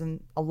friends,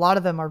 and a lot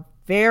of them are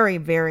very,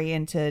 very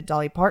into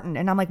Dolly Parton.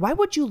 And I'm like, why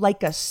would you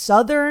like a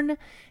Southern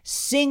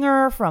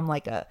singer from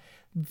like a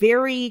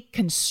very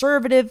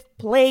conservative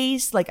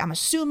place? Like, I'm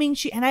assuming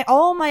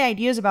all my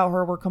ideas about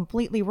her were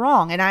completely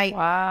wrong. And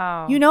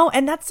wow.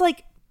 And that's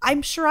like,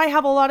 I'm sure I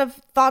have a lot of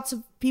thoughts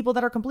of people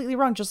that are completely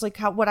wrong, just like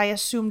what I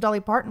assumed Dolly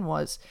Parton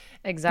was.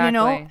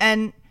 Exactly.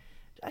 And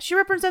she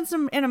represents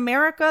an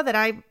America that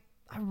I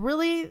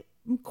really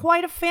am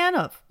quite a fan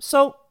of.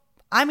 So,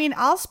 I mean,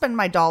 I'll spend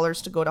my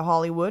dollars to go to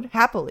Hollywood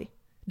happily.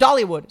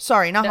 Dollywood.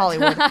 Sorry, not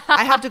Hollywood.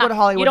 I have to go to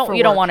Hollywood for work.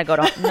 You don't want to go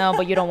to... No,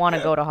 but you don't want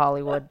to go to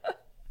Hollywood.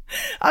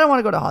 I don't want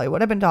to go to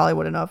Hollywood. I've been to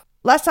Hollywood enough.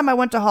 Last time I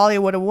went to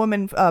Hollywood, a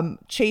woman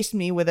chased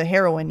me with a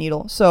heroin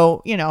needle.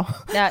 So,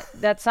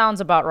 That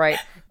sounds about right.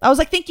 I was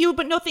like, thank you,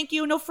 but no thank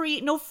you. No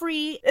free.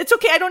 It's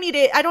okay. I don't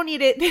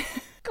need it.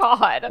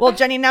 God. Well,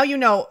 Jenny, now you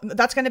know.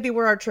 That's going to be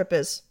where our trip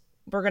is.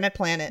 We're going to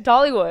plan it.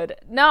 Dollywood.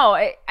 No.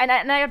 And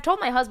I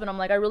told my husband, I'm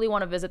like, I really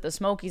want to visit the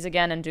Smokies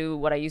again and do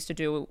what I used to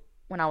do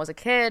when I was a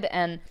kid.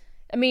 And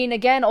I mean,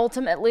 again,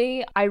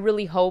 ultimately, I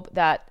really hope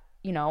that,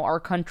 our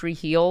country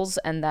heals,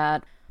 and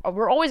that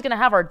we're always going to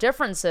have our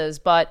differences,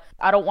 but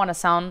I don't want to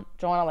sound,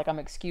 Joanna, like I'm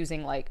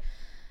excusing like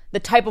the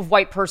type of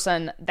white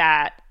person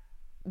that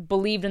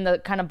believed in the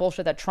kind of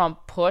bullshit that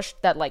Trump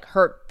pushed that like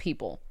hurt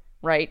people,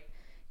 right?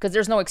 Because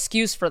there's no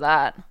excuse for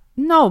that.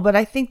 No, but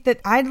I think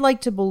that I'd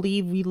like to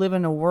believe we live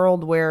in a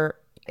world where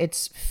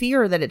it's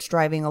fear that it's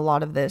driving a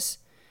lot of this.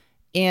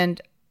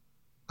 And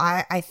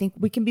I think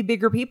we can be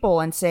bigger people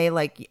and say,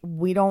 like,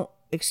 we don't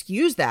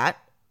excuse that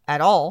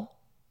at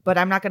all, but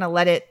I'm not going to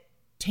let it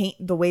taint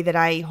the way that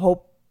I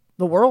hope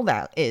the world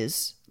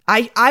is.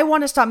 I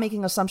want to stop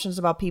making assumptions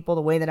about people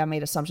the way that I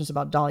made assumptions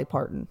about Dolly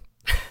Parton.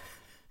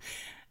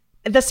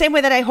 The same way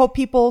that I hope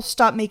people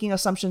stop making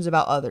assumptions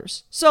about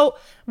others. So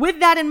with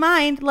that in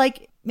mind,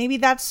 like, maybe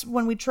that's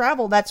when we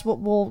travel, that's what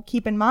we'll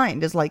keep in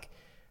mind, is like,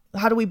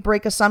 how do we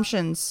break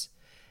assumptions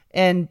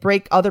and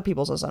break other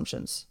people's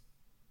assumptions?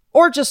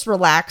 Or just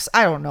relax.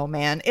 I don't know,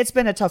 man. It's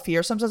been a tough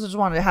year. Sometimes I just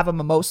want to have a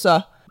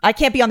mimosa. I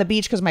can't be on the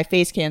beach because of my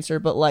face cancer,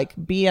 but like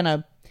be in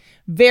a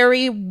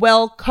very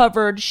well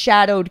covered,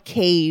 shadowed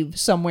cave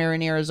somewhere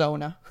in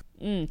Arizona.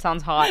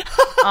 Sounds hot.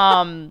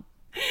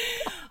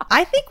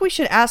 I think we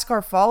should ask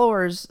our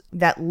followers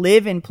that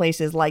live in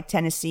places like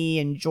Tennessee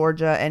and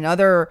Georgia and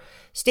other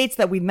states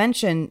that we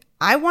mentioned.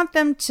 I want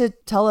them to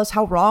tell us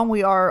how wrong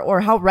we are,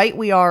 or how right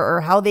we are,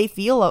 or how they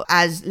feel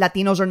as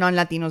Latinos or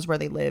non-Latinos where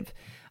they live.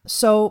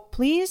 So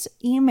please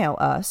email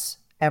us,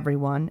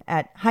 everyone,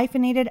 at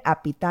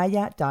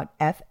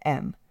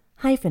hyphenatedapitaya.fm.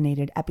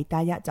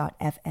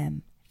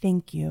 hyphenatedapitaya.fm.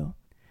 Thank you.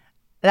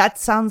 That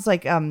sounds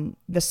like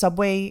the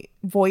subway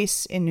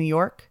voice in New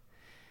York.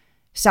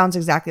 Sounds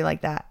exactly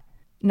like that.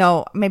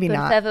 No, maybe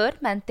not. Por favor,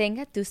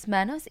 mantenga tus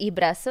manos y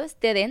brazos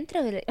de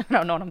dentro. I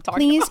don't know what I'm talking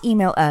Please about.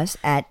 email us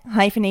at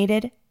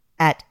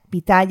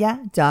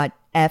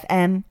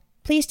hyphenatedapitaya.fm.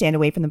 Please stand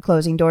away from the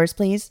closing doors,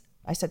 please.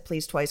 I said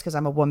please twice because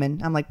I'm a woman.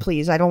 I'm like,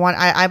 please, I don't want,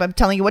 I'm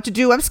telling you what to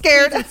do. I'm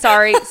scared.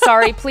 Sorry,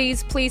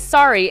 please,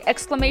 sorry.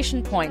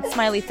 Exclamation point,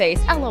 smiley face,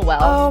 LOL.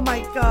 Oh my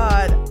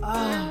God.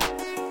 Oh.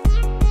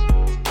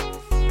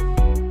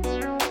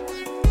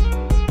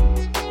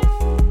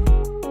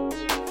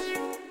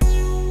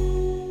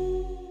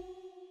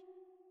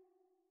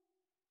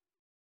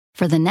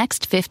 For the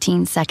next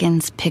 15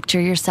 seconds, picture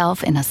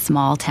yourself in a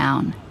small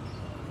town.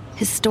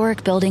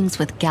 Historic buildings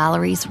with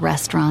galleries,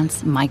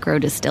 restaurants, micro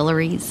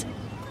distilleries.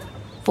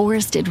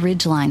 Forested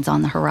ridgelines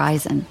on the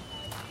horizon.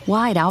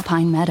 Wide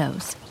alpine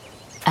meadows.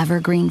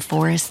 Evergreen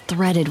forests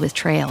threaded with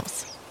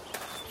trails.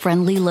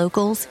 Friendly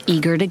locals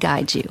eager to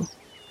guide you.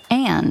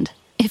 And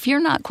if you're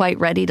not quite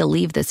ready to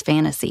leave this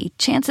fantasy,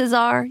 chances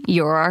are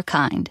you're our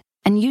kind.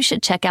 And you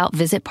should check out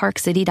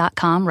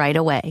visitparkcity.com right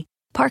away.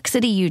 Park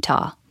City,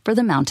 Utah, for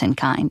the mountain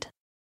kind.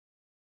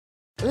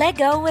 Let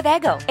go with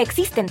ego.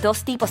 Existen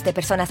dos tipos de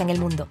personas en el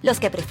mundo. Los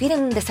que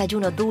prefieren un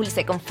desayuno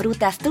dulce con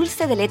frutas,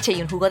 dulce de leche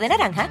y un jugo de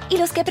naranja. Y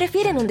los que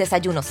prefieren un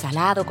desayuno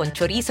salado con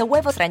chorizo,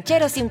 huevos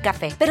rancheros y un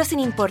café. Pero sin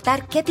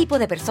importar qué tipo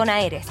de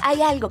persona eres,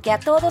 hay algo que a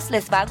todos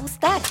les va a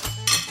gustar.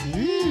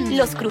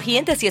 Los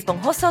crujientes y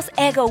esponjosos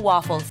Eggo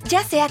Waffles.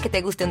 Ya sea que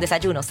te guste un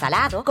desayuno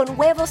salado, con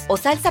huevos o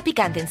salsa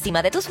picante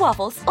encima de tus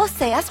waffles, o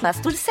seas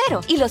más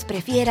dulcero y los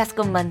prefieras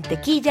con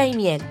mantequilla y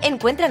miel.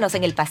 Encuéntranos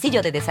en el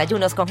pasillo de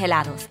desayunos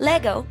congelados.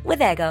 Leggo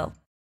with Eggo.